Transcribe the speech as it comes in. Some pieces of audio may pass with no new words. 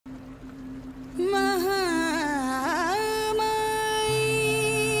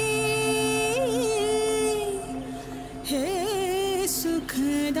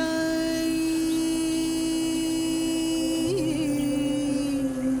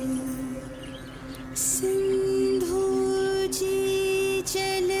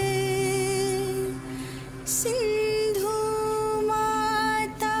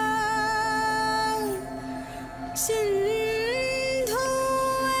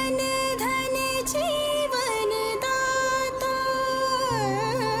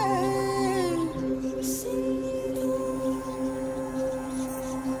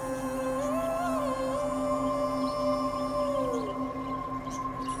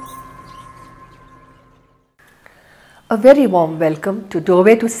A very warm welcome to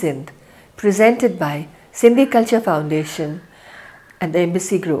Doorway to Sindh, presented by Sindhi Culture Foundation and the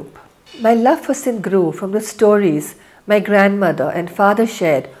Embassy Group. My love for Sindh grew from the stories my grandmother and father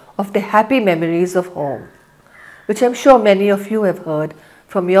shared of the happy memories of home, which I'm sure many of you have heard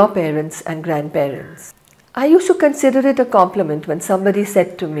from your parents and grandparents. I used to consider it a compliment when somebody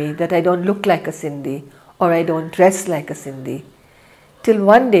said to me that I don't look like a Sindhi or I don't dress like a Sindhi, till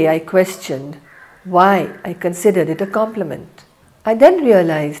one day I questioned why I considered it a compliment. I then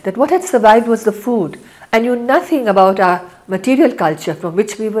realized that what had survived was the food. I knew nothing about our material culture from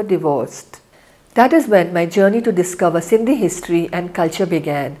which we were divorced. That is when my journey to discover Sindhi history and culture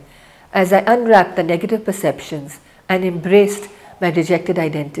began, as I unwrapped the negative perceptions and embraced my rejected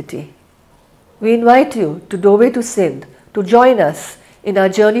identity. We invite you to Doorway to Sindh to join us in our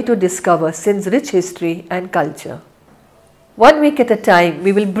journey to discover Sindh's rich history and culture. 1 week at a time,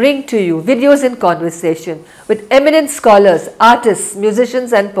 we will bring to you videos in conversation with eminent scholars, artists,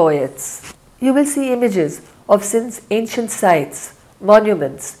 musicians and poets. You will see images of Sindh's ancient sites,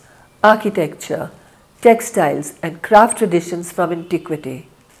 monuments, architecture, textiles and craft traditions from antiquity.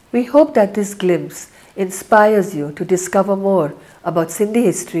 We hope that this glimpse inspires you to discover more about Sindhi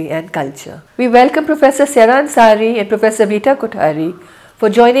history and culture. We welcome Professor Ansari and Professor Rita Kothari for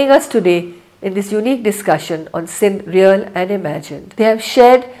joining us today in this unique discussion on Sindh Real and Imagined. They have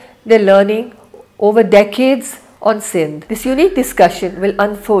shared their learning over decades on Sindh. This unique discussion will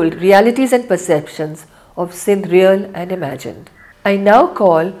unfold realities and perceptions of Sindh Real and Imagined. I now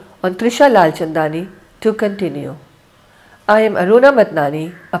call on Trisha Lalchandani to continue. I am Aruna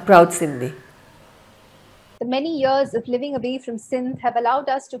Matnani, a proud Sindhi. The many years of living away from Sindh have allowed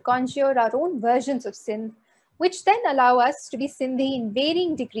us to conjure our own versions of Sindh, which then allow us to be Sindhi in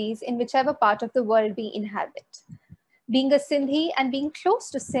varying degrees in whichever part of the world we inhabit. Being a Sindhi and being close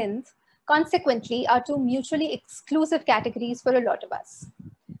to Sindh, consequently, are two mutually exclusive categories for a lot of us.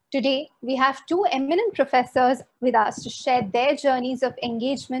 Today, we have two eminent professors with us to share their journeys of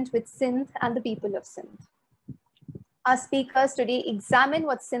engagement with Sindh and the people of Sindh. Our speakers today examine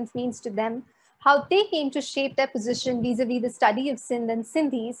what Sindh means to them, how they came to shape their position vis-a-vis the study of Sindh and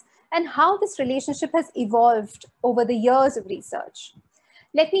Sindhis, and how this relationship has evolved over the years of research.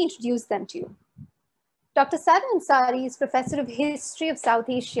 Let me introduce them to you. Dr. Sada Ansari is Professor of History of South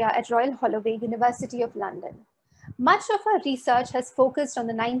Asia at Royal Holloway, University of London. Much of her research has focused on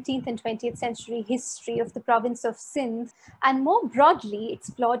the 19th and 20th century history of the province of Sindh and more broadly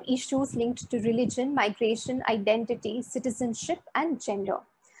explored issues linked to religion, migration, identity, citizenship, and gender.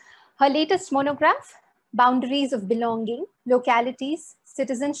 Her latest monograph, Boundaries of Belonging, Localities,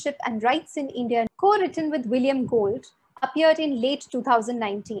 Citizenship and Rights in India, co-written with William Gold, appeared in late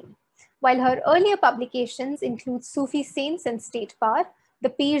 2019, while her earlier publications include Sufi Saints and State Power, The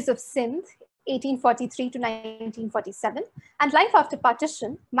Peers of Sindh, 1843 to 1947, and Life After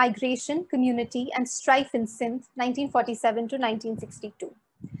Partition, Migration, Community and Strife in Sindh, 1947 to 1962.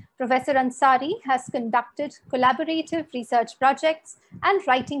 Professor Ansari has conducted collaborative research projects and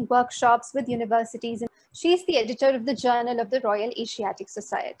writing workshops with universities. She is the editor of the Journal of the Royal Asiatic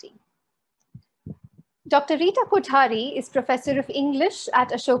Society. Dr. Rita Kothari is Professor of English at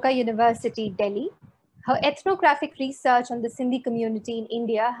Ashoka University, Delhi. Her ethnographic research on the Sindhi community in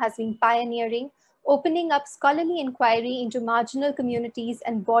India has been pioneering, opening up scholarly inquiry into marginal communities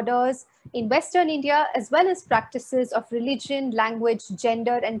and borders in Western India, as well as practices of religion, language,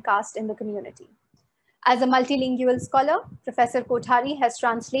 gender, and caste in the community. As a multilingual scholar, Professor Kothari has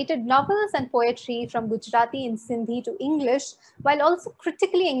translated novels and poetry from Gujarati and Sindhi to English, while also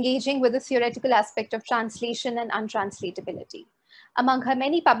critically engaging with the theoretical aspect of translation and untranslatability. Among her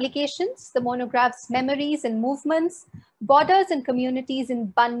many publications, the monographs Memories and Movements, Borders and Communities in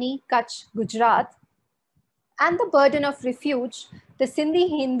Banni, Kutch, Gujarat, and The Burden of Refuge, The Sindhi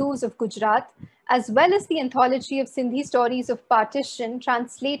Hindus of Gujarat, as well as the anthology of Sindhi stories of partition,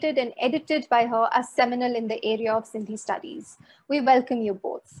 translated and edited by her, are seminal in the area of Sindhi studies. We welcome you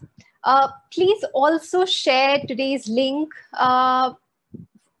both. Please also share today's link, the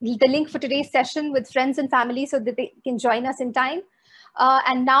link for today's session with friends and family so that they can join us in time.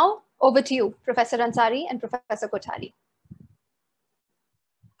 And now over to you, Professor Ansari and Professor Kothari.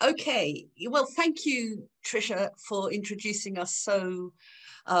 Okay, well, thank you, Trisha, for introducing us so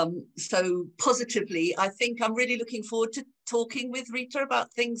positively. I think I'm really looking forward to talking with Rita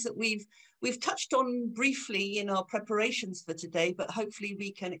about things that we've touched on briefly in our preparations for today, but hopefully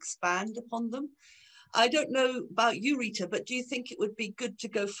we can expand upon them. I don't know about you, Rita, but do you think it would be good to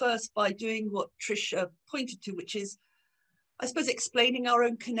go first by doing what Trisha pointed to, which is, I suppose, explaining our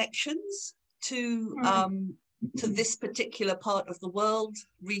own connections to to this particular part of the world,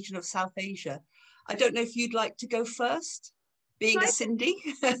 region of South Asia. I don't know if you'd like to go first, being a Sindhi.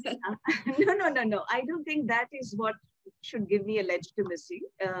 No. I don't think that is what should give me a legitimacy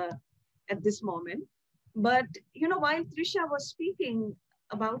at this moment. But, you know, while Trisha was speaking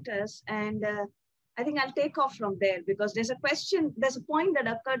about us, and I think I'll take off from there, because there's a point that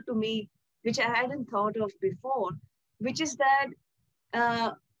occurred to me, which I hadn't thought of before, which is that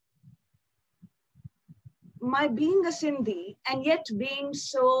my being a Sindhi and yet being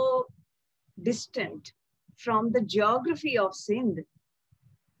so distant from the geography of Sindh,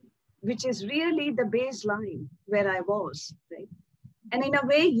 which is really the baseline where I was, right? And in a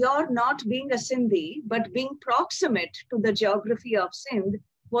way, you're not being a Sindhi, but being proximate to the geography of Sindh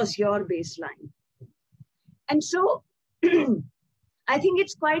was your baseline. And so I think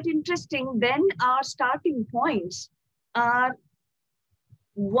it's quite interesting. Then our starting points are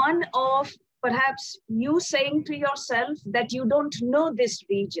one of perhaps you saying to yourself that you don't know this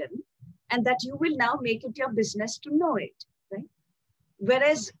region and that you will now make it your business to know it, right?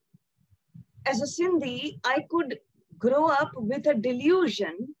 Whereas as a Sindhi, I could grow up with a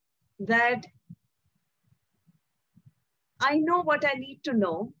delusion that I know what I need to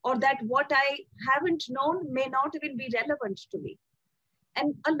know, or that what I haven't known may not even be relevant to me.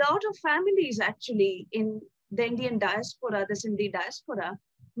 And a lot of families actually in the Indian diaspora, the Sindhi diaspora,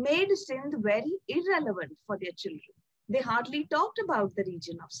 made Sindh very irrelevant for their children. They hardly talked about the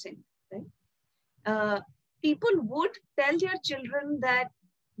region of Sindh, right? People would tell their children that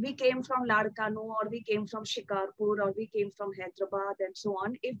we came from Ladkano, or we came from Shikarpur, or we came from Hyderabad, and so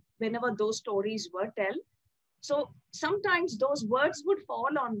on, whenever those stories were told. So sometimes those words would fall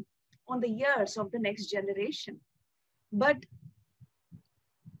on the ears of the next generation. But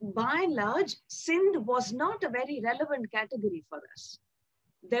by and large, Sindh was not a very relevant category for us.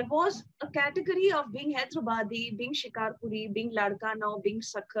 There was a category of being Hyderabadi, being Shikarpuri, being Ladkano, being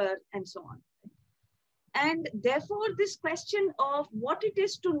Sakhar, and so on. And therefore, this question of what it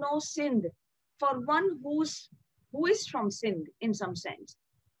is to know Sindh for one who is from Sindh in some sense,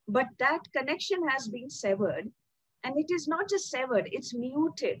 but that connection has been severed, and it is not just severed, it's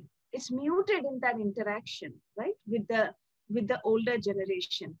muted. It's muted in that interaction, right, with the older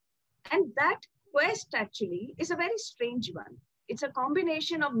generation. And that quest actually is a very strange one. It's a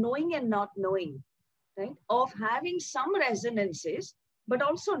combination of knowing and not knowing, right, of having some resonances, but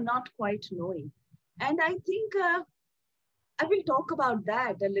also not quite knowing. And I think I will talk about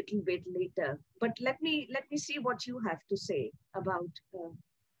that a little bit later, but let me see what you have to say about.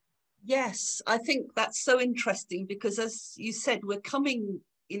 Yes, I think that's so interesting, because as you said, we're coming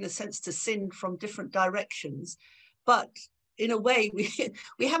in a sense to Sindh from different directions, but in a way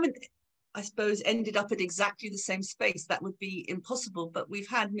we haven't, I suppose, ended up at exactly the same space. That would be impossible, but we've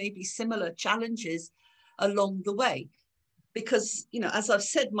had maybe similar challenges along the way. Because, you know, as I've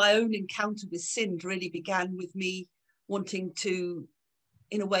said, my own encounter with Sindh really began with me wanting to,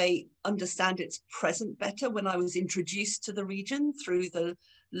 in a way, understand its present better when I was introduced to the region through the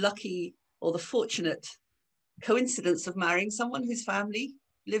lucky or the fortunate coincidence of marrying someone whose family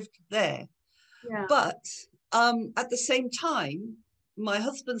lived there. Yeah. But at the same time, my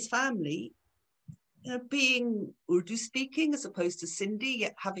husband's family, you know, being Urdu speaking as opposed to Sindhi,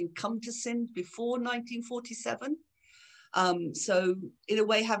 yet having come to Sindh before 1947, so in a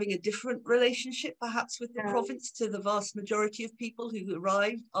way having a different relationship perhaps with the province to the vast majority of people who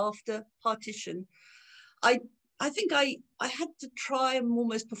arrived after partition. I think I had to try and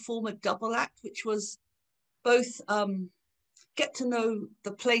almost perform a double act, which was both get to know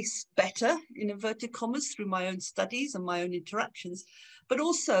the place better, in inverted commas, through my own studies and my own interactions, but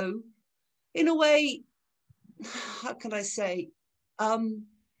also in a way, how can I say,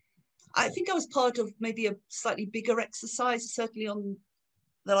 I think I was part of maybe a slightly bigger exercise, certainly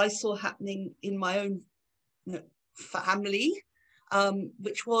that I saw happening in my own, you know, family,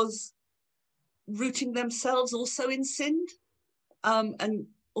 which was rooting themselves also in Sindh, and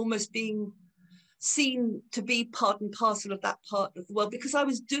almost being seen to be part and parcel of that part of the world, because I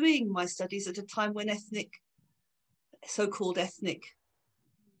was doing my studies at a time when so-called ethnic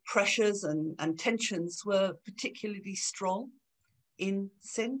pressures and tensions were particularly strong in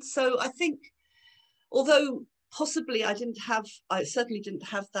Sindh. So I think, although possibly I certainly didn't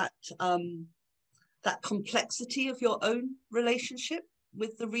have that that complexity of your own relationship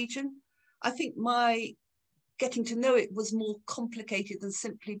with the region, I think my getting to know it was more complicated than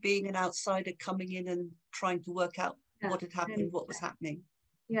simply being an outsider coming in and trying to work out what had happened, what was happening.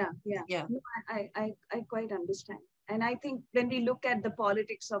 Yeah. No, I quite understand. And I think when we look at the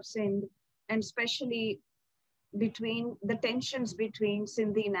politics of Sindh, and especially between the tensions between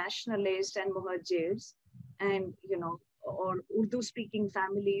Sindhi nationalists and Muhajirs, and, or Urdu speaking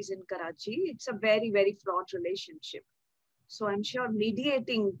families in Karachi, it's a very, very fraught relationship. So I'm sure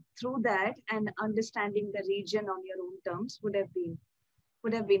mediating through that and understanding the region on your own terms would have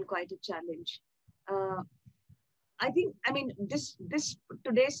been quite a challenge. This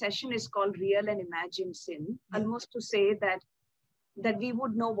today's session is called Real and Imagined Sin, almost to say that we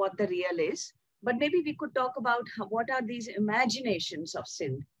would know what the real is, but maybe we could talk about what are these imaginations of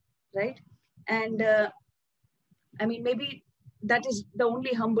sin, right? And maybe that is the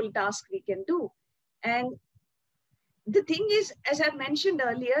only humble task we can do. And the thing is, as I mentioned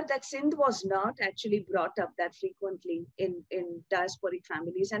earlier, that Sindh was not actually brought up that frequently in diasporic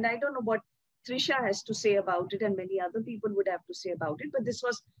families. And I don't know what Trisha has to say about it, and many other people would have to say about it, but this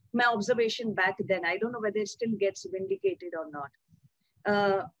was my observation back then. I don't know whether it still gets vindicated or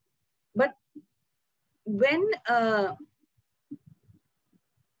not. But when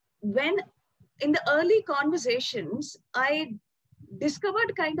in the early conversations, I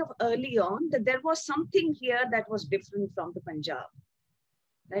discovered kind of early on that there was something here that was different from the Punjab,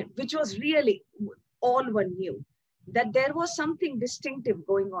 right? Which was really all one knew, that there was something distinctive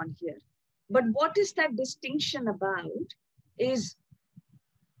going on here. But what is that distinction about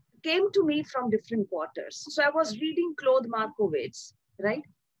came to me from different quarters. So I was reading Claude Markowitz, right?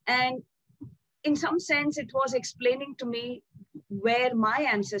 And in some sense, it was explaining to me where my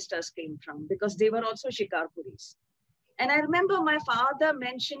ancestors came from, because they were also Shikarpuris. And I remember my father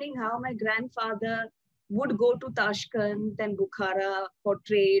mentioning how my grandfather would go to Tashkent and Bukhara for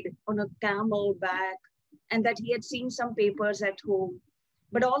trade on a camel back, and that he had seen some papers at home.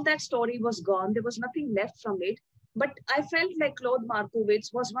 But all that story was gone. There was nothing left from it. But I felt like Claude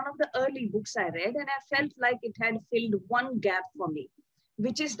Markowitz was one of the early books I read, and I felt like it had filled one gap for me,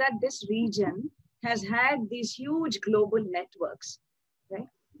 which is that this region has had these huge global networks, right?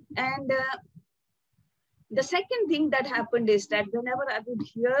 And the second thing that happened is that whenever I would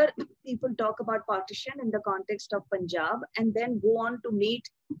hear people talk about partition in the context of Punjab and then go on to meet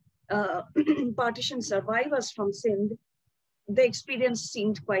partition survivors from Sindh, the experience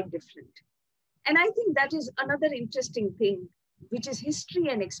seemed quite different. And I think that is another interesting thing, which is history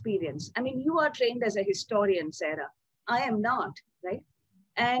and experience. I mean, you are trained as a historian, Sarah. I am not, right?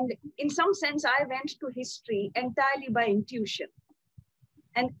 And in some sense, I went to history entirely by intuition.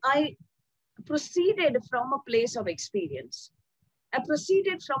 And I proceeded from a place of experience. I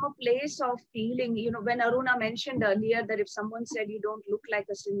proceeded from a place of feeling, when Aruna mentioned earlier that if someone said you don't look like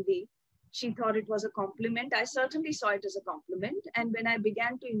a Sindhi, she thought it was a compliment. I certainly saw it as a compliment. And when I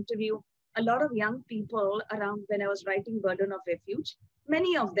began to interview a lot of young people around when I was writing Burden of Refuge,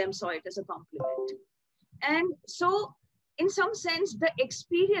 many of them saw it as a compliment. And so in some sense, the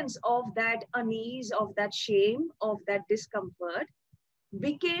experience of that unease, of that shame, of that discomfort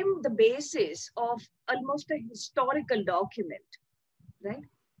became the basis of almost a historical document, right?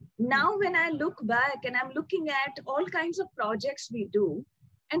 Now, when I look back and I'm looking at all kinds of projects we do,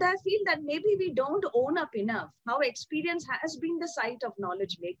 and I feel that maybe we don't own up enough how experience has been the site of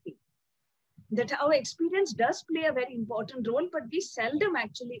knowledge making, that our experience does play a very important role, but we seldom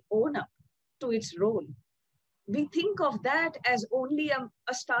actually own up to its role. We think of that as only a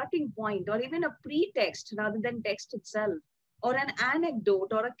starting point or even a pretext rather than text itself, or an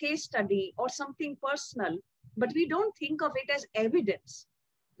anecdote or a case study or something personal, but we don't think of it as evidence,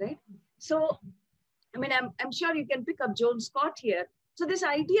 right? So, I mean, I'm sure you can pick up Joan Scott here. So this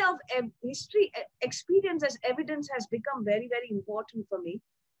idea of history experience as evidence has become very, very important for me.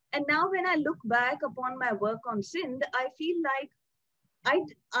 And now when I look back upon my work on Sindh, I feel like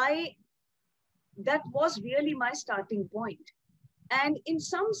that was really my starting point. And in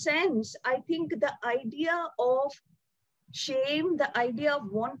some sense, I think the idea of shame, the idea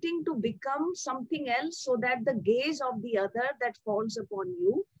of wanting to become something else so that the gaze of the other that falls upon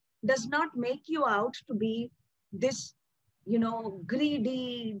you does not make you out to be this,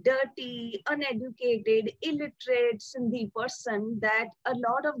 greedy, dirty, uneducated, illiterate Sindhi person that a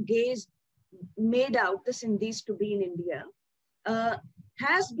lot of gaze made out the Sindhis to be in India,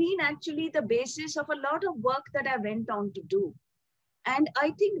 has been actually the basis of a lot of work that I went on to do. And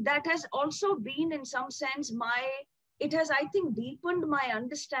I think that has also been, in some sense, it has, I think, deepened my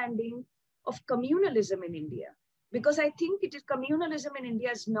understanding of communalism in India. Because I think communalism in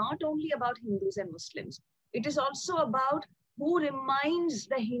India is not only about Hindus and Muslims. It is also about who reminds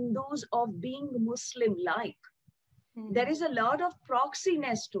the Hindus of being Muslim-like. There is a lot of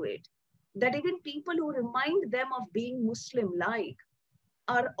proxiness to it, that even people who remind them of being Muslim-like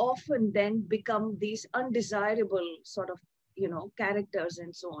are often then become these undesirable sort of, characters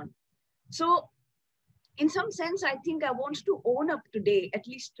and so on. So in some sense, I think I want to own up today, at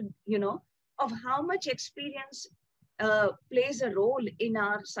least, of how much experience plays a role in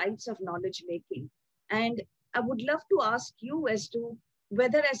our sites of knowledge making. And I would love to ask you as to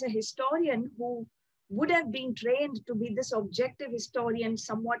whether, as a historian who would have been trained to be this objective historian,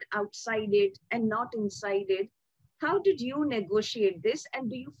 somewhat outside it and not inside it, how did you negotiate this? And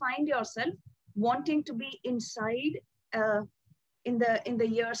do you find yourself wanting to be inside in the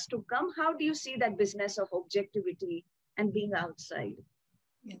years to come? How do you see that business of objectivity and being outside?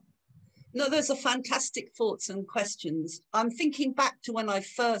 Yeah. No, those are fantastic thoughts and questions. I'm thinking back to when I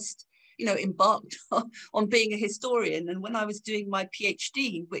first, embarked on being a historian, and when I was doing my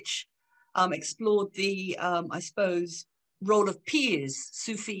PhD, which explored the, I suppose, role of peers,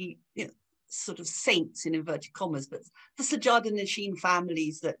 Sufi, sort of saints in inverted commas, but the Sajjad Nashin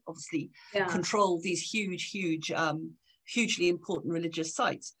families that obviously control these hugely important religious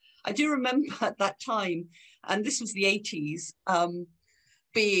sites. I do remember at that time, and this was the 80s,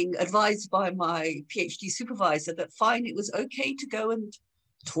 being advised by my PhD supervisor that fine, it was okay to go and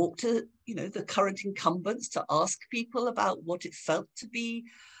talk to, the current incumbents, to ask people about what it felt to be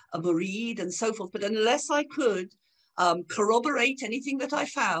a murid and so forth. But unless I could corroborate anything that I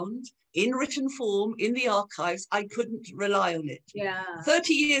found in written form in the archives, I couldn't rely on it.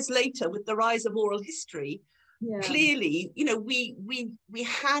 30 years later, with the rise of oral history, clearly, we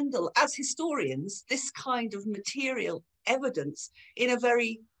handle, as historians, this kind of material evidence in a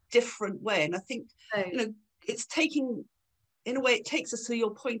very different way. And I think, it's taking, in a way, it takes us to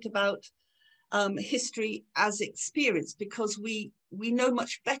your point about history as experience, because we know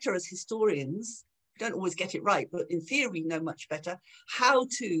much better as historians. We don't always get it right, but in theory, we know much better how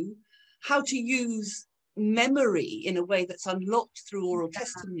to use memory in a way that's unlocked through oral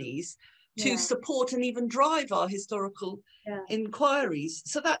testimonies to support and even drive our historical inquiries.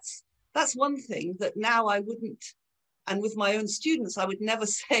 So that's one thing that now I wouldn't, and with my own students, I would never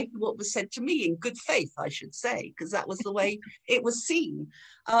say what was said to me, in good faith, I should say, because that was the way it was seen.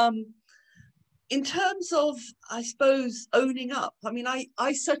 In terms of, I suppose, owning up, I mean,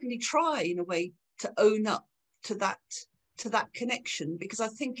 I certainly try in a way to own up to that connection, because I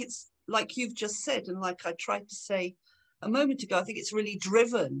think it's like you've just said, and like I tried to say a moment ago, I think it's really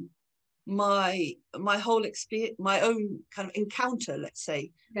driven my whole experience, my own kind of encounter, let's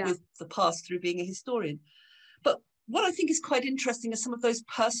say, with the past through being a historian. But what I think is quite interesting are some of those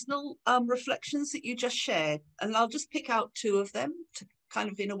personal reflections that you just shared, and I'll just pick out two of them to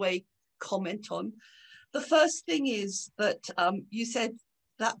kind of, in a way, comment on. The first thing is that you said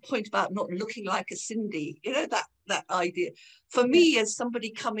that point about not looking like a Sindhi, that idea. For me, as somebody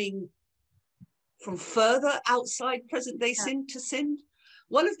coming from further outside present-day Sindh to Sindh,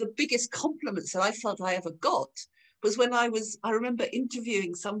 one of the biggest compliments that I felt I ever got was when I remember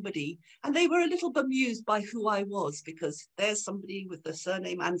interviewing somebody, and they were a little bemused by who I was, because there's somebody with the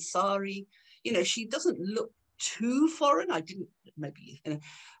surname Ansari, she doesn't look too foreign. I didn't, maybe,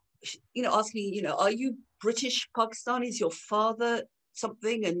 asking, are you British Pakistani? Is your father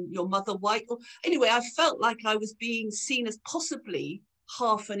something and your mother white? Or, anyway, I felt like I was being seen as possibly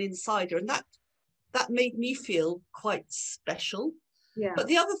half an insider, and that made me feel quite special. But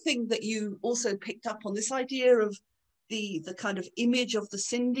the other thing that you also picked up on, this idea of the kind of image of the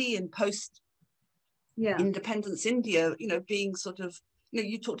Sindhi in post-independence India, being sort of,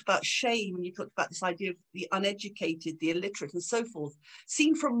 you talked about shame, and you talked about this idea of the uneducated, the illiterate, and so forth.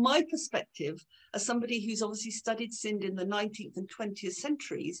 Seen from my perspective, as somebody who's obviously studied Sindh in the 19th and 20th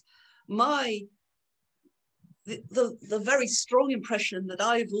centuries, the very strong impression that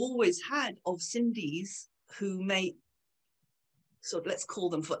I've always had of Sindhis who may, so let's call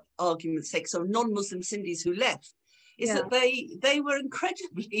them for argument's sake, so non-Muslim Sindhis who left, is that they were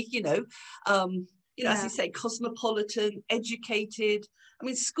incredibly, as you say, cosmopolitan, educated. I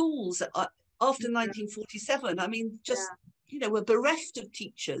mean, schools after 1947, I mean, just, were bereft of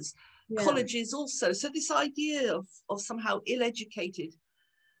teachers, colleges also. So this idea of somehow ill-educated,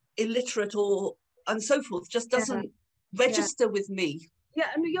 illiterate, and so forth just doesn't register with me. Yeah,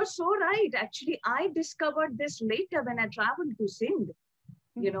 and you're so right. Actually, I discovered this later when I traveled to Sindh,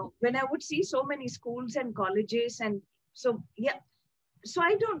 when I would see so many schools and colleges. And so, so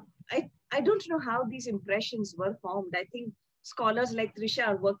I don't know how these impressions were formed. I think scholars like Trisha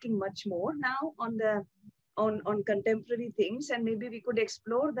are working much more now on contemporary things, and maybe we could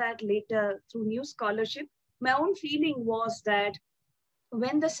explore that later through new scholarship. My own feeling was that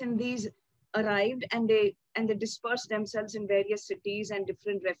when the Sindhis arrived and they dispersed themselves in various cities and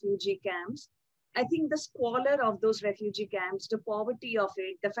different refugee camps, I think the squalor of those refugee camps, the poverty of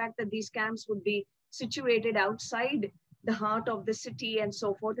it, the fact that these camps would be situated outside the heart of the city and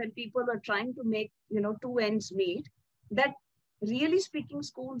so forth, and people were trying to make, two ends meet, that really speaking,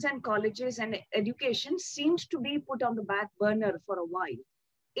 schools and colleges and education seems to be put on the back burner for a while.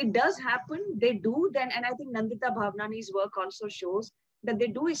 It does happen, they do then, and I think Nandita Bhavnani's work also shows that they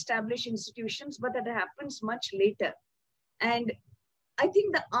do establish institutions, but that happens much later. And I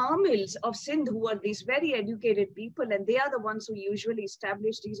think the Amils of Sindh, who are these very educated people, and they are the ones who usually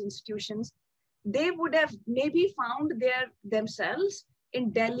establish these institutions, they would have maybe found themselves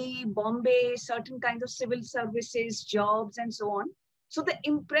in Delhi, Bombay, certain kinds of civil services, jobs, and so on. So the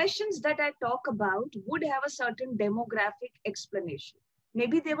impressions that I talk about would have a certain demographic explanation.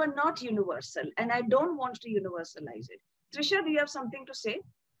 Maybe they were not universal, and I don't want to universalize it. Trisha, do you have something to say?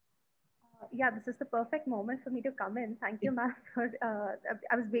 Yeah, this is the perfect moment for me to come in. Thank you, ma'am.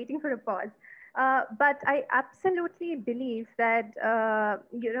 I was waiting for a pause. But I absolutely believe that,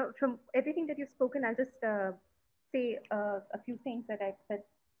 from everything that you've spoken, I'll just say a few things that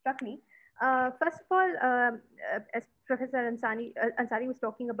struck me. First of all, as Professor Ansari was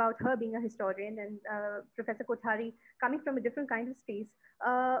talking about her being a historian, and Professor Kothari coming from a different kind of space,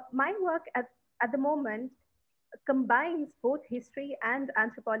 my work at the moment combines both history and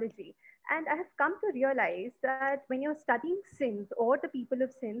anthropology. And I have come to realize that when you're studying Sindh or the people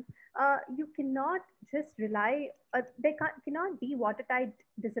of Sindh, you cannot just rely, cannot be watertight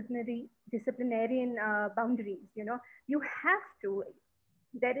disciplinarian boundaries. You have to.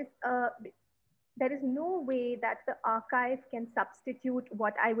 There is there is no way that the archive can substitute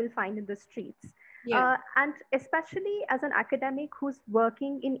what I will find in the streets. Yeah. And especially as an academic who's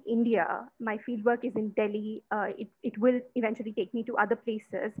working in India, my fieldwork is in Delhi, it will eventually take me to other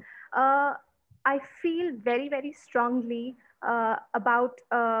places. I feel very, very strongly about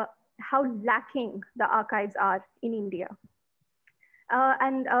how lacking the archives are in India.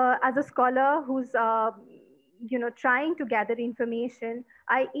 And as a scholar who's trying to gather information,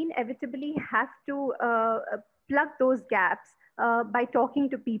 I inevitably have to plug those gaps by talking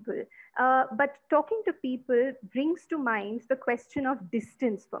to people. But talking to people brings to mind the question of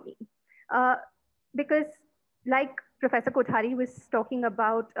distance for me. Because like Professor Kothari was talking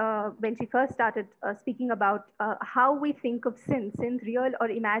about when she first started speaking about how we think of Sindh real or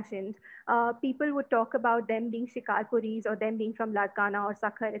imagined, people would talk about them being Shikarpuris or them being from Larkana or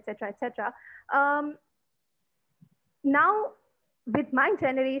Sakhar, etc., etc. Now, with my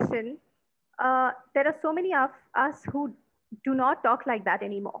generation, there are so many of us who do not talk like that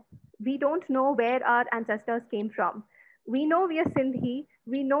anymore. We don't know where our ancestors came from. We know we are Sindhi.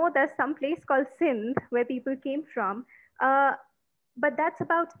 We know there's some place called Sindh where people came from, but that's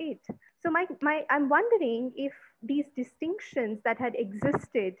about it. So I'm wondering if these distinctions that had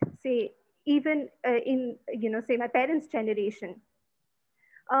existed, say, even in, say my parents' generation,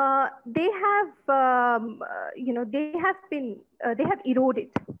 they have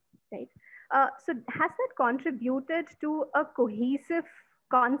eroded, right? So has that contributed to a cohesive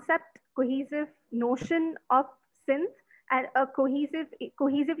concept, cohesive notion of Sindh, and a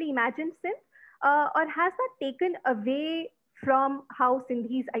cohesively imagined Sindh, or has that taken away from how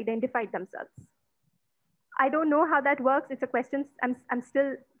Sindhis identified themselves? I don't know how that works. It's a question I'm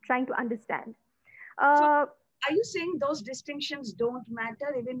still trying to understand. Are you saying those distinctions don't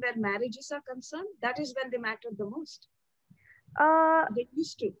matter even where marriages are concerned? That is when they matter the most. They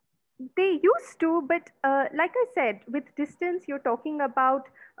used to. They used to, but like I said, with distance, you're talking about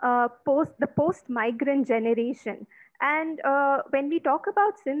the post-migrant generation. And when we talk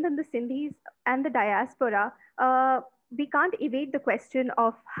about Sindh and the Sindhis and the diaspora, we can't evade the question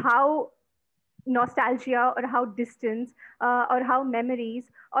of how nostalgia or how distance or how memories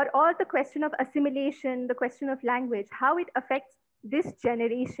or the question of assimilation, the question of language, how it affects this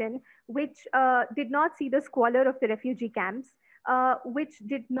generation, which did not see the squalor of the refugee camps, which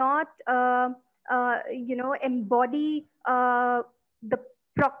did not embody the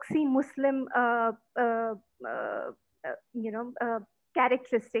proxy Muslim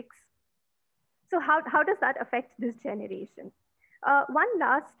characteristics. So how does that affect this generation? One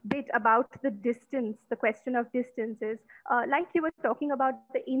last bit about the distance, the question of distance is, like you were talking about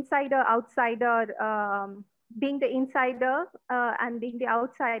the insider, outsider, being the insider and being the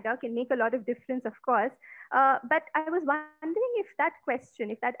outsider can make a lot of difference, of course. But I was wondering if that question,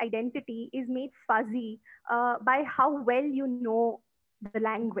 if that identity is made fuzzy by how well you know the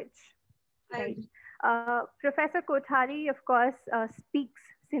language. Right? Professor Kothari, of course, speaks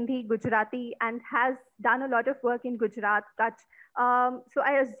Sindhi, Gujarati, and has done a lot of work in Gujarat, Kutch. So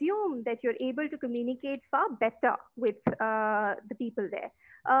I assume that you're able to communicate far better with the people there.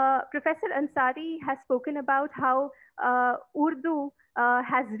 Professor Ansari has spoken about how Urdu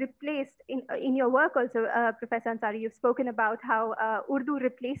has replaced, in your work also, Professor Ansari, you've spoken about how Urdu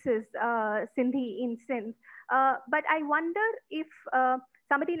replaces Sindhi in Sindh. But I wonder if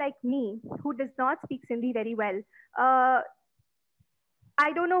somebody like me, who does not speak Sindhi very well,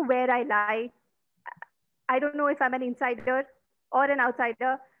 I don't know where I lie. I don't know if I'm an insider or an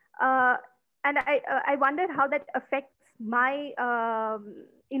outsider. Uh, and I wonder how that affects my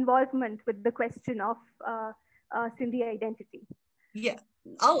involvement with the question of Sindhi identity. Yeah,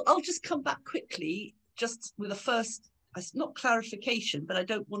 I'll just come back quickly, just with a first, not clarification, but I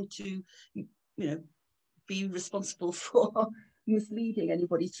don't want to, be responsible for misleading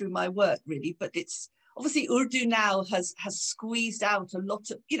anybody through my work, really. But it's obviously Urdu now has squeezed out a lot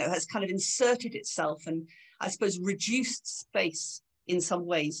of, has kind of inserted itself and I suppose reduced space in some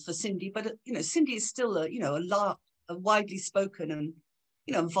ways for Sindhi. But Sindhi is still a widely spoken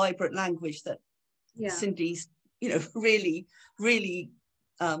and vibrant language that Sindhis really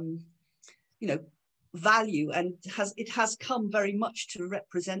value, and it has come very much to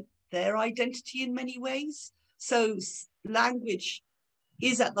represent their identity in many ways. So language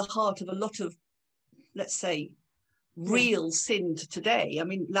is at the heart of a lot of, let's say, real Sindh today. I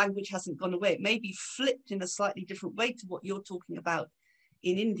mean, language hasn't gone away. It may be flipped in a slightly different way to what you're talking about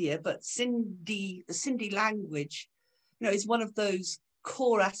in India, but the Sindhi language, is one of those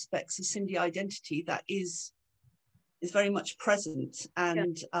core aspects of Sindhi identity that is very much present,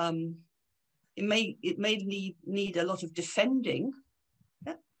 and it may need a lot of defending,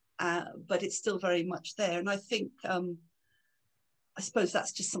 but it's still very much there. And I think I suppose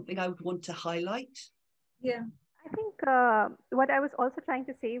that's just something I would want to highlight. Yeah, I think what I was also trying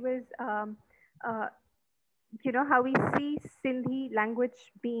to say was, how we see Sindhi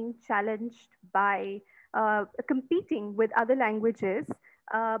language being challenged by competing with other languages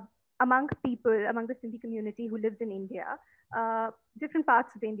among the Sindhi community who lives in India, different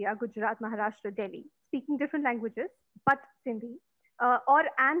parts of India, Gujarat, Maharashtra, Delhi, speaking different languages, but Sindhi,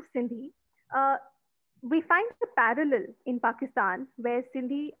 and Sindhi. We find a parallel in Pakistan where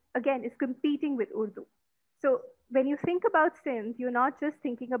Sindhi, again, is competing with Urdu. So when you think about Sindh, you're not just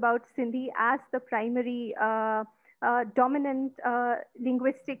thinking about Sindhi as the primary dominant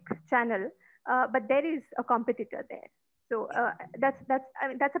linguistic channel, but there is a competitor there. So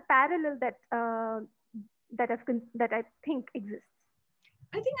that's a parallel that I think exists.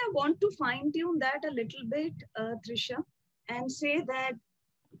 I think I want to fine tune that a little bit, Trisha, and say that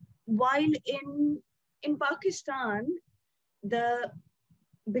while in Pakistan,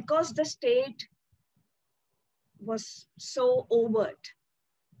 because the state was so overt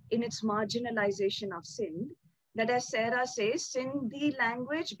in its marginalization of Sindh, that, as Sarah says, Sindhi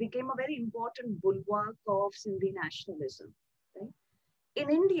language became a very important bulwark of Sindhi nationalism. Right? In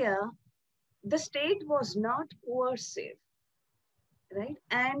India, the state was not coercive, right?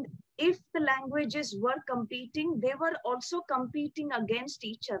 And if the languages were competing, they were also competing against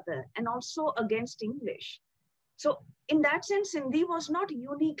each other and also against English. So in that sense, Sindhi was not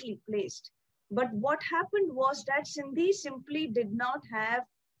uniquely placed. But what happened was that Sindhi simply did not have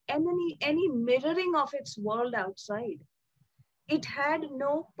any mirroring of its world outside. It had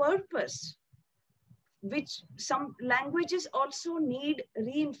no purpose, which some languages also need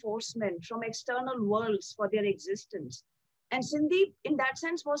reinforcement from external worlds for their existence. And Sindhi, in that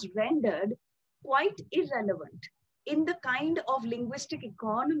sense, was rendered quite irrelevant in the kind of linguistic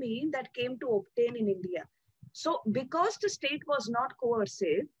economy that came to obtain in India. So because the state was not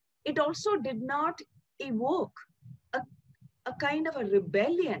coercive, it also did not evoke a kind of a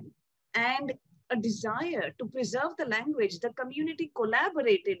rebellion and a desire to preserve the language. The community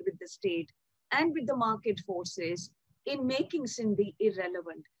collaborated with the state and with the market forces in making Sindhi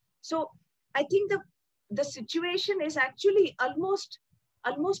irrelevant. So I think the situation is actually almost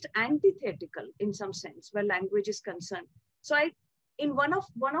antithetical in some sense where language is concerned. So in one of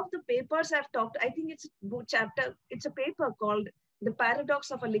the papers I've talked, I think it's a paper called The Paradox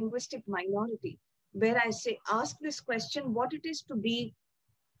of a Linguistic Minority, where I ask this question, what it is to be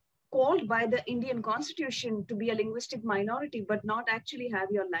called by the Indian Constitution to be a linguistic minority, but not actually have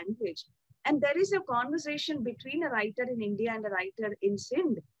your language. And there is a conversation between a writer in India and a writer in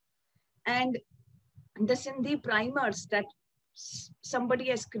Sindh. And the Sindhi primers that somebody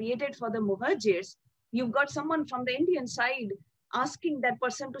has created for the Muhajirs, you've got someone from the Indian side asking that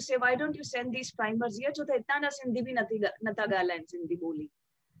person to say, why don't you send these primers here? So that Sindhi bhi nata galan Sindhi boli.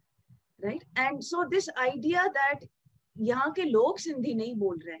 Right? And so this idea that yahan ke log Sindhi nahi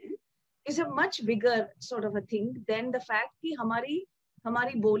bol rahe hain is a much bigger sort of a thing than the fact कि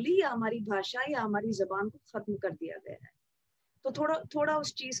हमारी बोली या हमारी भाषा या हमारी ज़बान को खत्म कर दिया गया है. तो थोड़ा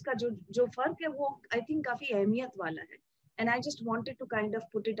उस चीज का जो फर्क है वो आई थिंक काफी अहमियत वाला है. And I just wanted to kind of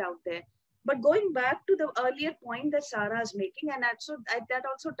put it out there. But going back to the earlier point that Sarah is making, and that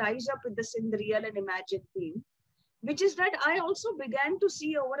also ties up with the Sindh real and imagined theme, which is that I also began to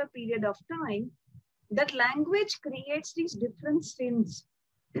see over a period of time that language creates these different Sindhs,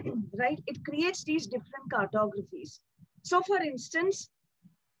 right? It creates these different cartographies. So for instance,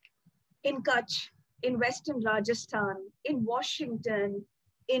 in Kutch, in Western Rajasthan, in Washington,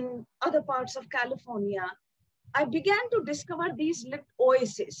 in other parts of California, I began to discover these little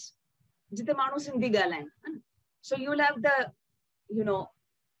oases. So you'll have the,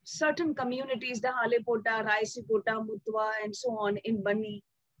 certain communities, the Halepota, Raisipota, Mutwa, and so on in Bani.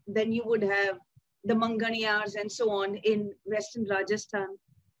 Then you would have the Manganiyars and so on in Western Rajasthan.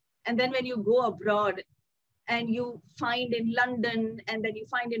 And then when you go abroad and you find in London and then you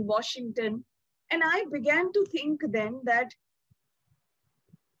find in Washington, and I began to think then that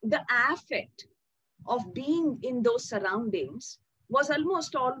the affect of being in those surroundings was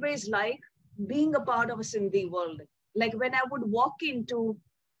almost always like being a part of a Sindhi world. Like when I would walk into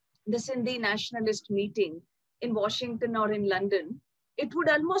the Sindhi nationalist meeting in Washington or in London, it would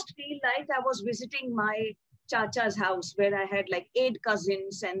almost feel like I was visiting my chacha's house where I had like 8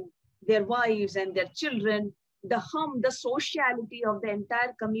 cousins and their wives and their children, the sociality of the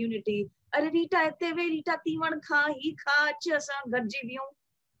entire community.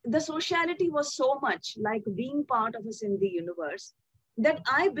 The sociality was so much like being part of a Sindhi universe that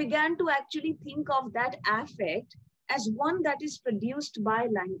I began to actually think of that affect as one that is produced by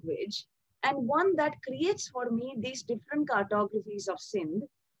language and one that creates for me these different cartographies of Sindh,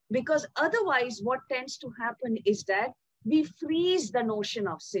 because otherwise what tends to happen is that we freeze the notion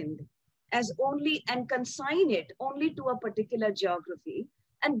of Sindh as only and consign it only to a particular geography.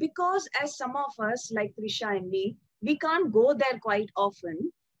 And because as some of us like Trisha and me, we can't go there quite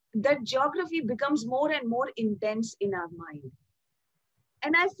often, that geography becomes more and more intense in our mind.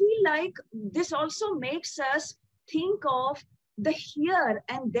 And I feel like this also makes us think of the here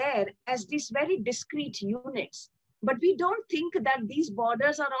and there as these very discrete units. But we don't think that these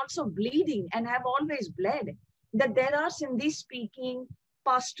borders are also bleeding and have always bled, that there are Sindhi speaking,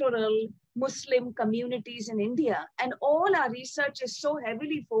 pastoral, Muslim communities in India. And all our research is so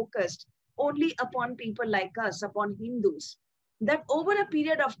heavily focused only upon people like us, upon Hindus, that over a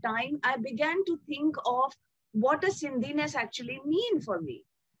period of time, I began to think of what does Sindhiness actually mean for me?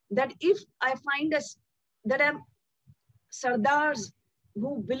 That if I find that I'm Sardars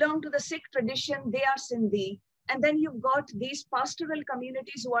who belong to the Sikh tradition, they are Sindhi. And then you've got these pastoral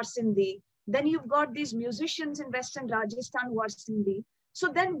communities who are Sindhi. Then you've got these musicians in Western Rajasthan who are Sindhi. So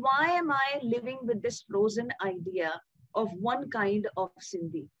then why am I living with this frozen idea of one kind of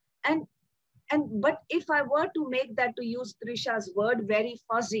Sindhi? But if I were to make that, to use Trisha's word, very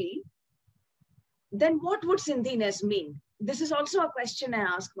fuzzy, then what would Sindhiness mean? This is also a question I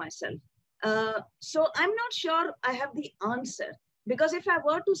ask myself. So I'm not sure I have the answer, because if I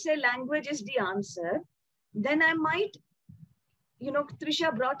were to say language is the answer, then I might,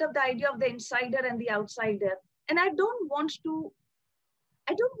 Trisha brought up the idea of the insider and the outsider. And I don't want to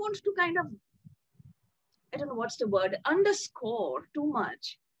kind of, I don't know what's the word, underscore too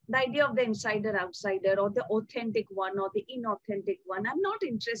much the idea of the insider, outsider, or the authentic one or the inauthentic one. I'm not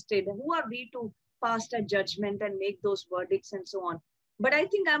interested. Who are we to pass a judgment and make those verdicts and so on? But I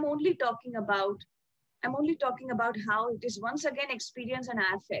think I'm only talking about how it is once again experience and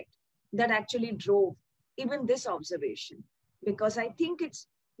affect that actually drove even this observation. Because I think it's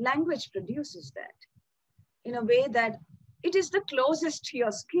language produces that in a way that it is the closest to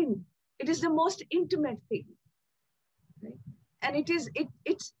your skin. It is the most intimate thing. Right? And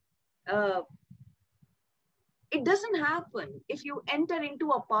it doesn't happen if you enter into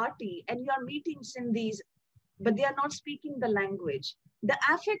a party and you are meeting Sindhis, but they are not speaking the language. The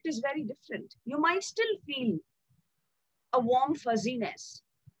affect is very different. You might still feel a warm fuzziness,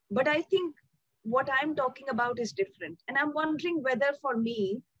 but I think what I'm talking about is different. And I'm wondering whether for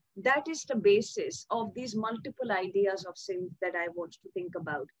me, that is the basis of these multiple ideas of Sindh that I want to think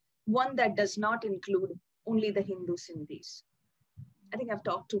about. One that does not include only the Hindu Sindhis. I think I've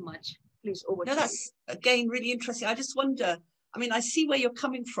talked too much. Please, over to you. That's, again, really interesting. I just wonder, I mean, I see where you're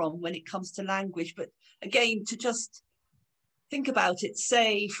coming from when it comes to language, but again, to just think about it,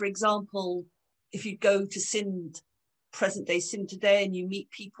 say, for example, if you go to Sindh, present day Sindh today, and you meet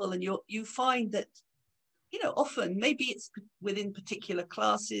people and you find that, often, maybe it's within particular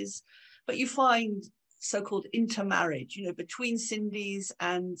classes, but you find so-called intermarriage, between Sindhis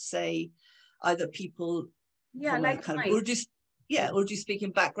and, say, either people from like a kind of Urdu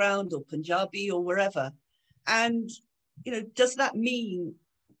speaking background or Punjabi or wherever. And you know, does that mean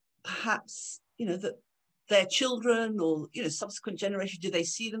perhaps, you know, that their children or, you know, subsequent generations, do they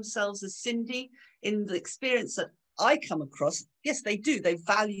see themselves as Sindhi? In the experience that I come across, yes, they do. They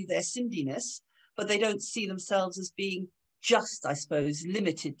value their Sindhiness, but they don't see themselves as being just, I suppose,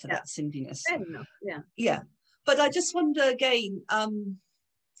 limited to that Sindhiness. Fair enough. Yeah. Yeah. But I just wonder again,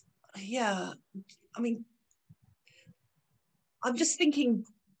 yeah, I mean, I'm just thinking,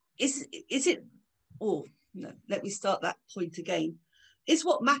 is it, oh, no, let me start that point again. Is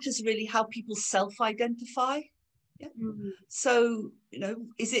what matters really how people self-identify? Yeah. Mm-hmm. So, you know,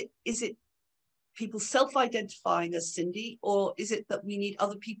 is it people self-identifying as Sindhi, or is it that we need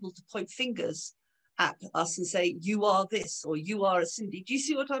other people to point fingers at us and say, you are this, or you are a Sindhi? Do you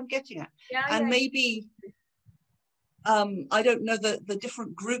see what I'm getting at? Yeah, And yeah. maybe, I don't know the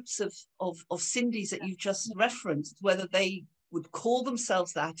different groups of Sindhis that you just referenced, whether they would call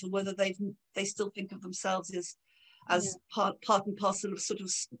themselves that, or whether they still think of themselves as part and parcel of sort of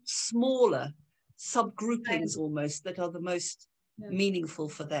smaller subgroupings almost that are the most meaningful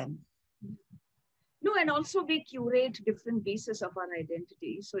for them. No, and also we curate different pieces of our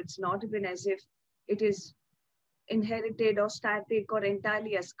identity. So it's not even as if it is inherited or static or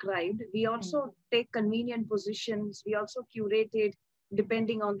entirely ascribed. We also take convenient positions. We also curate it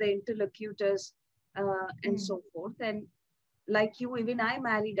depending on the interlocutors and so forth. And like you, even I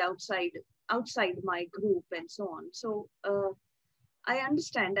married outside my group and so on. So I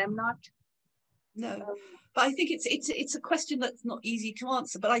understand. I'm not. No, but I think it's a question that's not easy to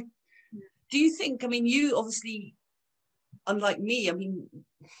answer. But do you think? I mean, you obviously, unlike me, I mean,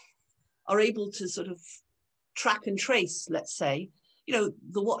 are able to sort of track and trace, let's say, you know,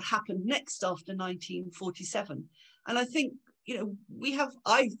 what happened next after 1947. And I think, you know,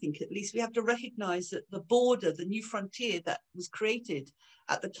 I think at least we have to recognize that the border, the new frontier that was created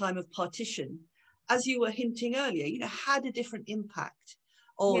at the time of partition, as you were hinting earlier, you know, had a different impact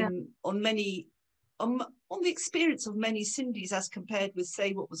on the experience of many Sindhis as compared with,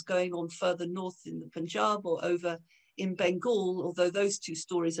 say, what was going on further north in the Punjab or over in Bengal, although those two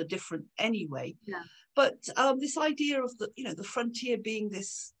stories are different anyway. Yeah. But this idea of the frontier being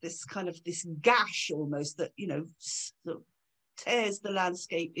this kind of this gash almost that, you know, sort of tears the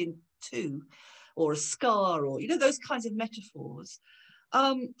landscape in two, or a scar, or, you know, those kinds of metaphors.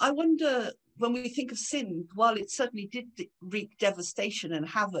 I wonder, when we think of Sindh, while it certainly did wreak devastation and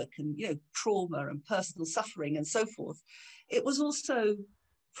havoc and, you know, trauma and personal suffering and so forth, it was also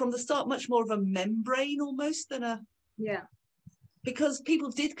from the start much more of a membrane almost than because people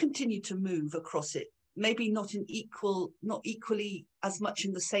did continue to move across it, maybe not equally as much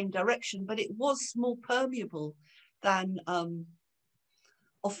in the same direction, but it was more permeable than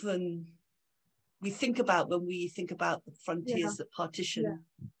often we think about when we think about the frontiers that partition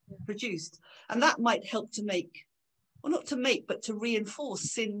produced. And that might help to make, well, not to make, but to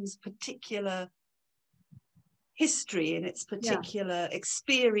reinforce Sindh's particular history and its particular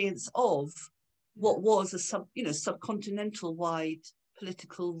experience of what was a subcontinental wide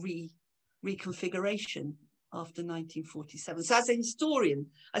political reconfiguration after 1947. So as a historian,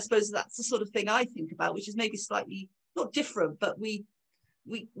 I suppose that's the sort of thing I think about, which is maybe slightly not different, but we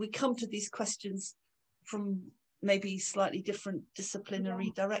come to these questions from maybe slightly different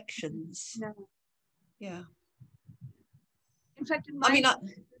disciplinary directions. Yeah. In fact,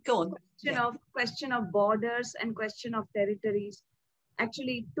 go on. Question of borders and question of territories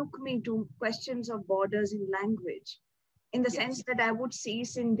actually took me to questions of borders in language, in the sense that I would see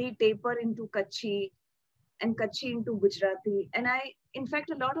Sindhi taper into Kutchi and Kutchi into Gujarati. And in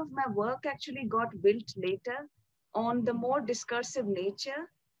fact, a lot of my work actually got built later on the more discursive nature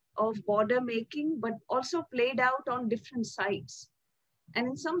of border making, but also played out on different sites. And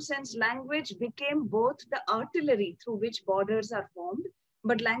in some sense, language became both the artillery through which borders are formed,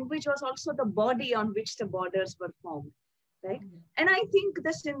 but language was also the body on which the borders were formed, right? And I think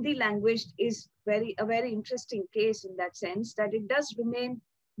the Sindhi language is a very interesting case in that sense, that it does remain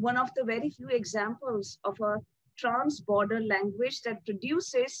one of the very few examples of a trans-border language that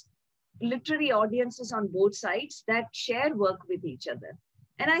produces literary audiences on both sides that share work with each other.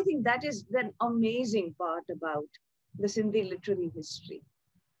 And I think that is the amazing part about the Sindhi literary history.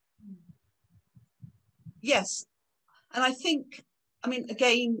 Yes, and I think, I mean,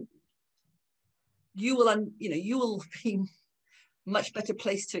 again, you will be much better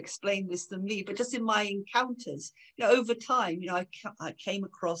placed to explain this than me. But just in my encounters, you know, over time, you know, I came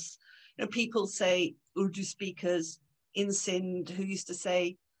across, you know, people, say, Urdu speakers in Sindh, who used to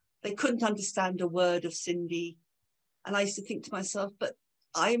say they couldn't understand a word of Sindhi, and I used to think to myself, but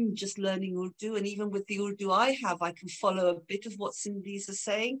I'm just learning Urdu, and even with the Urdu I have, I can follow a bit of what Sindhis are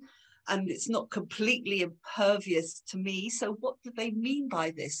saying. and it's not completely impervious to me. So what do they mean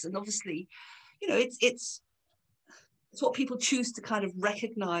by this? And obviously, you know, it's what people choose to kind of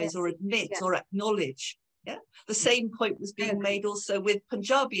recognize or admit or acknowledge. Yeah, the same point was being made also with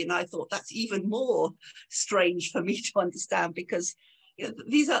Punjabi, and I thought that's even more strange for me to understand, because you know,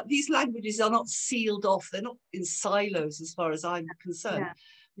 these languages are not sealed off; they're not in silos as far as I'm concerned.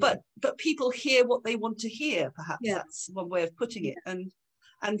 But people hear what they want to hear. Perhaps that's one way of putting it.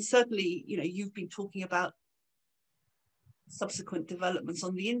 And certainly, you know, you've been talking about subsequent developments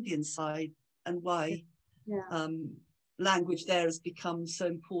on the Indian side and why language there has become so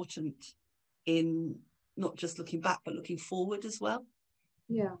important in not just looking back, but looking forward as well.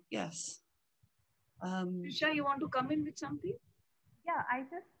 Yeah. Yes. Risha, you want to come in with something? Yeah, I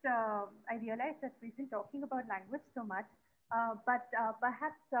realized that we've been talking about language so much, but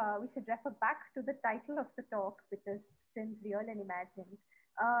perhaps we should refer back to the title of the talk, which is Sindh, Real and Imagined.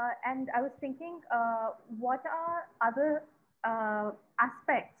 And I was thinking, what are other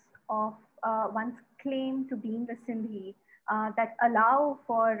aspects of one's claim to being a Sindhi that allow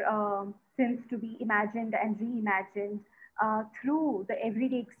for Sindh to be imagined and reimagined through the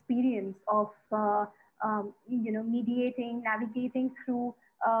everyday experience of you know, mediating, navigating through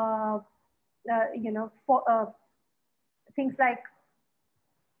you know, things like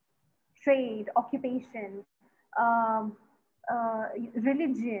trade, occupation, um,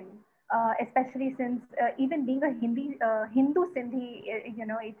 religion, especially since even being a Hindu Sindhi, you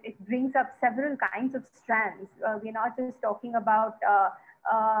know, it brings up several kinds of strands. We're not just talking about,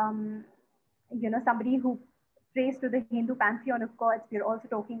 you know, somebody who prays to the Hindu pantheon of gods. We're also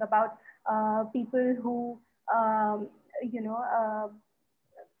talking about people who, you know,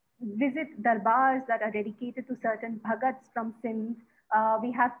 visit darbars that are dedicated to certain bhagats from Sindh.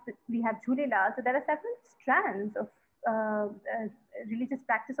 We have Jhulelal. So there are several strands of religious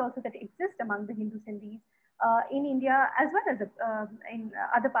practice also that exist among the Hindu Sindhis in India as well as in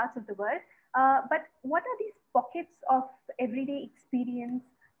other parts of the world. But what are these pockets of everyday experience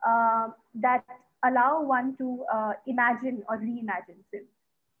that allow one to imagine or reimagine Sindh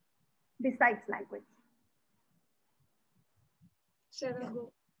besides language? Sarah,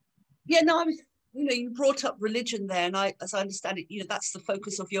 go. Yeah, no, I was, you know, you brought up religion there, and as I understand it, you know, that's the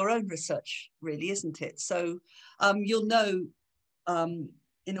focus of your own research, really, isn't it? So you'll know,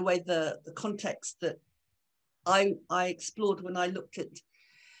 in a way, the context that I explored when I looked at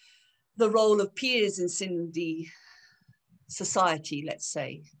the role of peers in Sindhi society, let's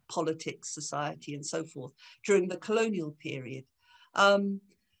say, politics, society, and so forth, during the colonial period.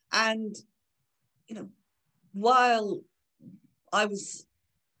 And, you know, while I was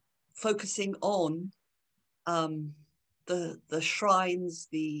focusing on the shrines,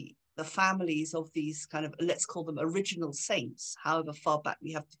 the families of these kind of, let's call them original saints, however far back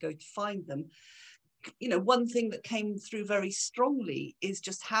we have to go to find them, you know, one thing that came through very strongly is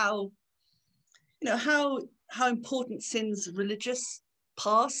just how, you know, how important Sindh's religious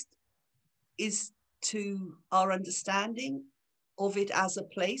past is to our understanding of it as a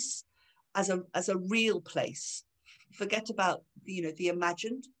place, as a real place. Forget about, you know, the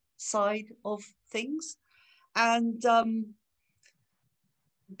imagined side of things. And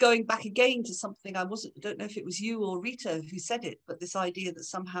going back again to something I don't know if it was you or Rita who said it, but this idea that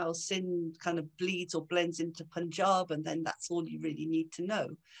somehow Sindh kind of bleeds or blends into Punjab, and then that's all you really need to know.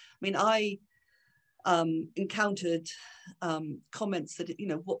 I mean, I encountered comments that, you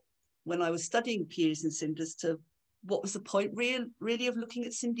know, when I was studying peers in Sindh, as to what was the point really of looking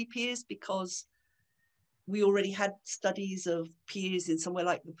at Sindhi peers, because we already had studies of peers in somewhere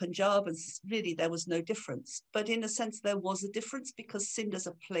like the Punjab, and really there was no difference. But in a sense, there was a difference, because Sindh as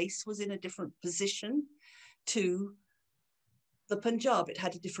a place was in a different position to the Punjab. It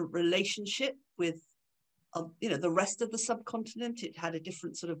had a different relationship with, you know, the rest of the subcontinent. It had a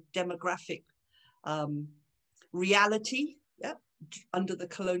different sort of demographic reality. Yeah, under the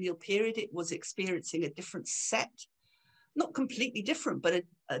colonial period, it was experiencing a different set, not completely different, but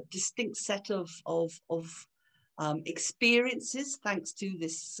a distinct set of experiences, thanks to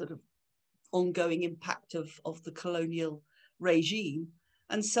this sort of ongoing impact of the colonial regime.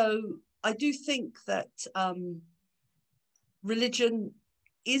 And so I do think that religion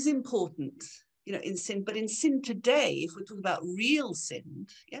is important, you know, in Sindh, but in Sindh today, if we're talking about real Sindh,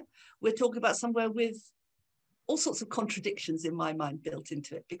 yeah, we're talking about somewhere with all sorts of contradictions in my mind built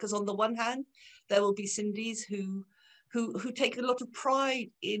into it, because on the one hand, there will be Sindhis who take a lot of pride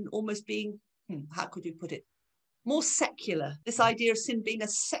in almost being, how could you put it, more secular. This idea of Sindh being a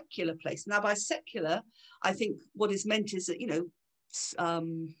secular place. Now, by secular, I think what is meant is that, you know,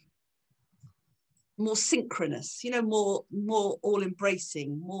 more synchronous, you know, more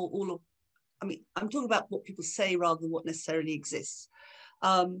all-embracing, more all of, I mean, I'm talking about what people say rather than what necessarily exists.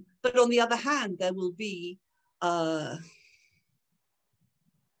 But on the other hand, there will be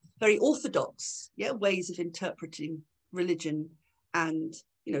very orthodox, ways of interpreting religion, and,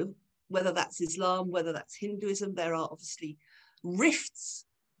 you know, whether that's Islam, whether that's Hinduism, there are obviously rifts,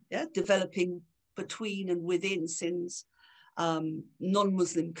 developing between and within Sindh's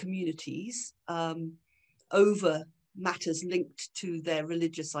non-Muslim communities over matters linked to their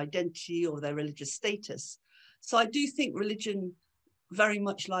religious identity or their religious status. So I do think religion very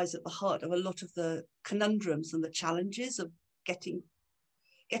much lies at the heart of a lot of the conundrums and the challenges of getting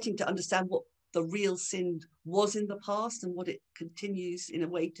to understand what the real Sindh was in the past and what it continues in a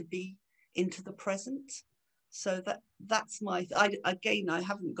way to be into the present. So that's my, again, I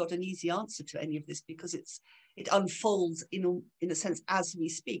haven't got an easy answer to any of this, because it unfolds in a sense as we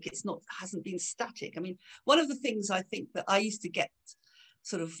speak. Hasn't been static. I mean, one of the things I think that I used to get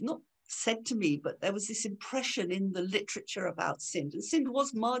sort of not said to me, but there was this impression in the literature about Sindh, and Sindh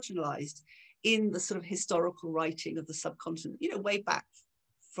was marginalized in the sort of historical writing of the subcontinent, you know, way back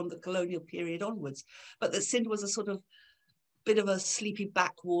from the colonial period onwards, but that Sindh was a sort of bit of a sleepy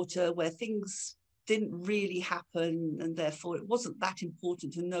backwater where things didn't really happen, and therefore it wasn't that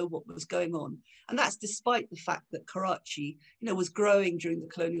important to know what was going on. And that's despite the fact that Karachi, you know, was growing during the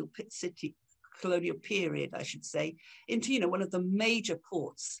colonial period, I should say, into, you know, one of the major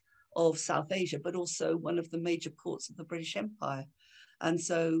ports of South Asia, but also one of the major ports of the British Empire. And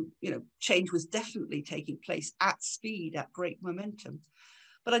so, you know, change was definitely taking place at speed, at great momentum.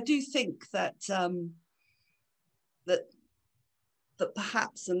 But I do think that that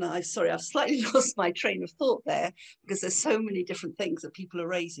perhaps, and I've slightly lost my train of thought there, because there's so many different things that people are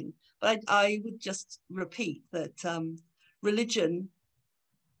raising. But I would just repeat that religion,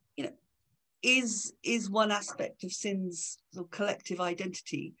 you know, is one aspect of Sindh's sort of collective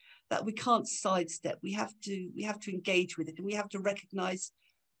identity that we can't sidestep. We have to engage with it, and we have to recognize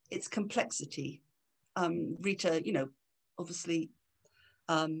its complexity. Rita, you know, obviously,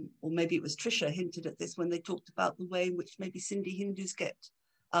 or maybe it was Trisha hinted at this when they talked about the way in which maybe Sindhi Hindus get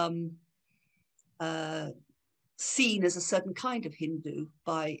seen as a certain kind of Hindu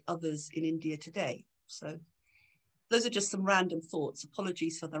by others in India today. So those are just some random thoughts.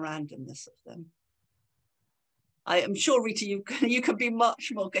 Apologies for the randomness of them. I am sure, Rita, you can be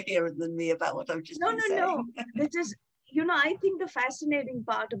much more coherent than me about what I'm just saying. No. This is, you know, I think the fascinating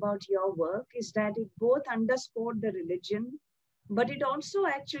part about your work is that it both underscored the religion, but it also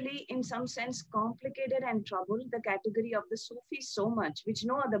actually, in some sense, complicated and troubled the category of the Sufis so much, which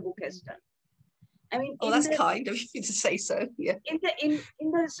no other book has done. I mean, that's kind of you to say so. Yeah. In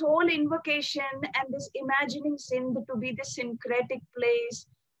this whole invocation and this imagining Sindh to be this syncretic place,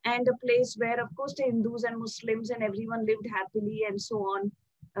 and a place where, of course, the Hindus and Muslims and everyone lived happily and so on.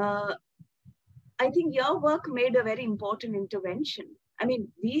 I think your work made a very important intervention. I mean,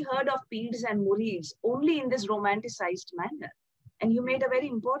 we heard of Peeds and Murids only in this romanticized manner. And you made a very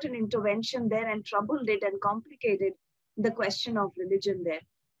important intervention there and troubled it and complicated the question of religion there.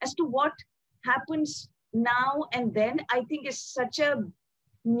 As to what happens now and then, I think is such a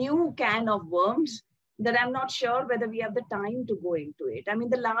new can of worms that I'm not sure whether we have the time to go into it. I mean,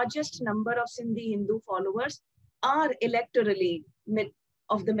 the largest number of Sindhi Hindu followers are electorally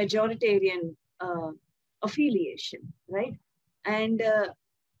of the majoritarian affiliation, right? And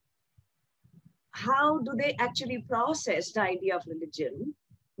how do they actually process the idea of religion?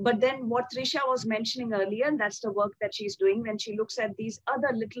 But then what Trisha was mentioning earlier, and that's the work that she's doing when she looks at these other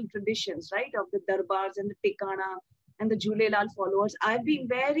little traditions, right, of the darbars and the tikana and the Jhulelal followers. I've been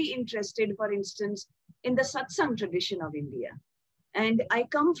very interested, for instance, in the satsang tradition of India. And I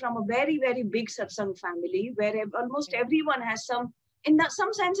come from a very, very big satsang family where almost everyone has some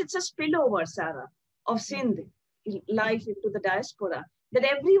sense, it's a spillover, Sarah, of Sindh life into the diaspora, that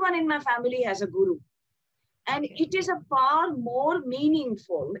everyone in my family has a guru. And it is a far more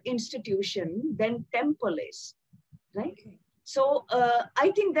meaningful institution than temple is, right? So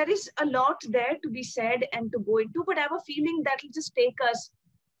I think there is a lot there to be said and to go into, but I have a feeling that will just take us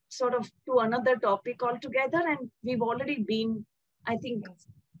sort of to another topic altogether. And we've already been, I think,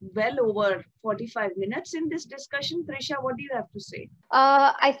 well over 45 minutes in this discussion. Trisha, what do you have to say?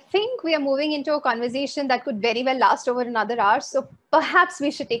 I think we are moving into a conversation that could very well last over another hour. So perhaps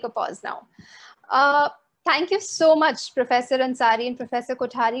we should take a pause now. Thank you so much, Professor Ansari and Professor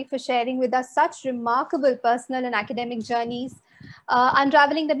Kothari, for sharing with us such remarkable personal and academic journeys,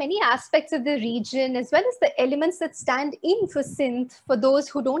 unraveling the many aspects of the region, as well as the elements that stand in for Sindh for those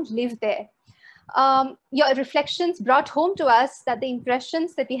who don't live there. Your reflections brought home to us that the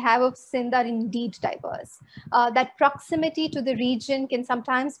impressions that we have of Sindh are indeed diverse. That proximity to the region can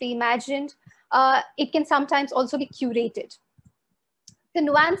sometimes be imagined. It can sometimes also be curated. The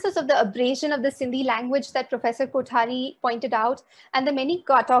nuances of the abrasion of the Sindhi language that Professor Kothari pointed out, and the many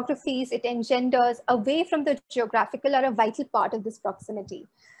cartographies it engenders away from the geographical, are a vital part of this proximity.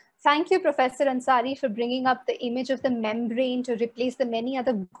 Thank you, Professor Ansari, for bringing up the image of the membrane to replace the many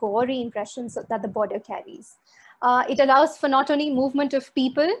other gory impressions that the border carries. It allows for not only movement of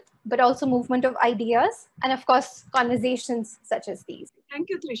people, but also movement of ideas, and of course, conversations such as these. Thank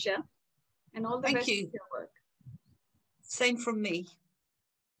you, Trisha, and all the Thank best you. of your work. Same from me.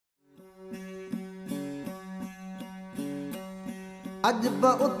 अजब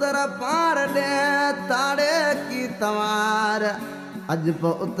उतर पार दे ताड़े की तवार अजब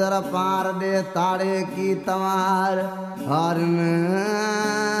उतर पार दे ताड़े की तवार हार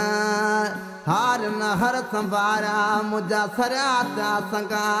न हर संभारा मुझा सरिया था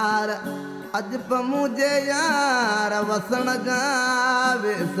संगार अजब मुझे यार वसण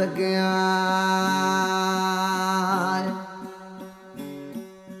गावे सकिया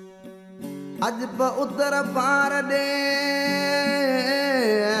अजब उतर पार दे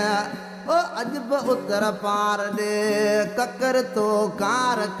ओ अजब उतर पार दे ककर तो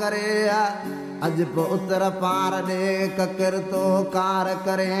कार करे अजब उतर पार दे ककर तो कार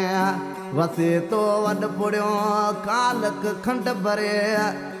करे वसे तो वड पुड़ियो कालक खंड भरे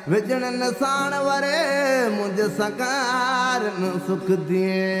विजण निशान वरे मुझ सकार सुख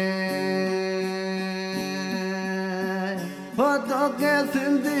दिए हो तो के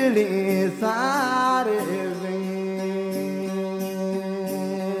सिंधड़ी सारे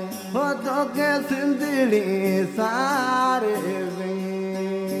हो तो के सिंधड़ी सारे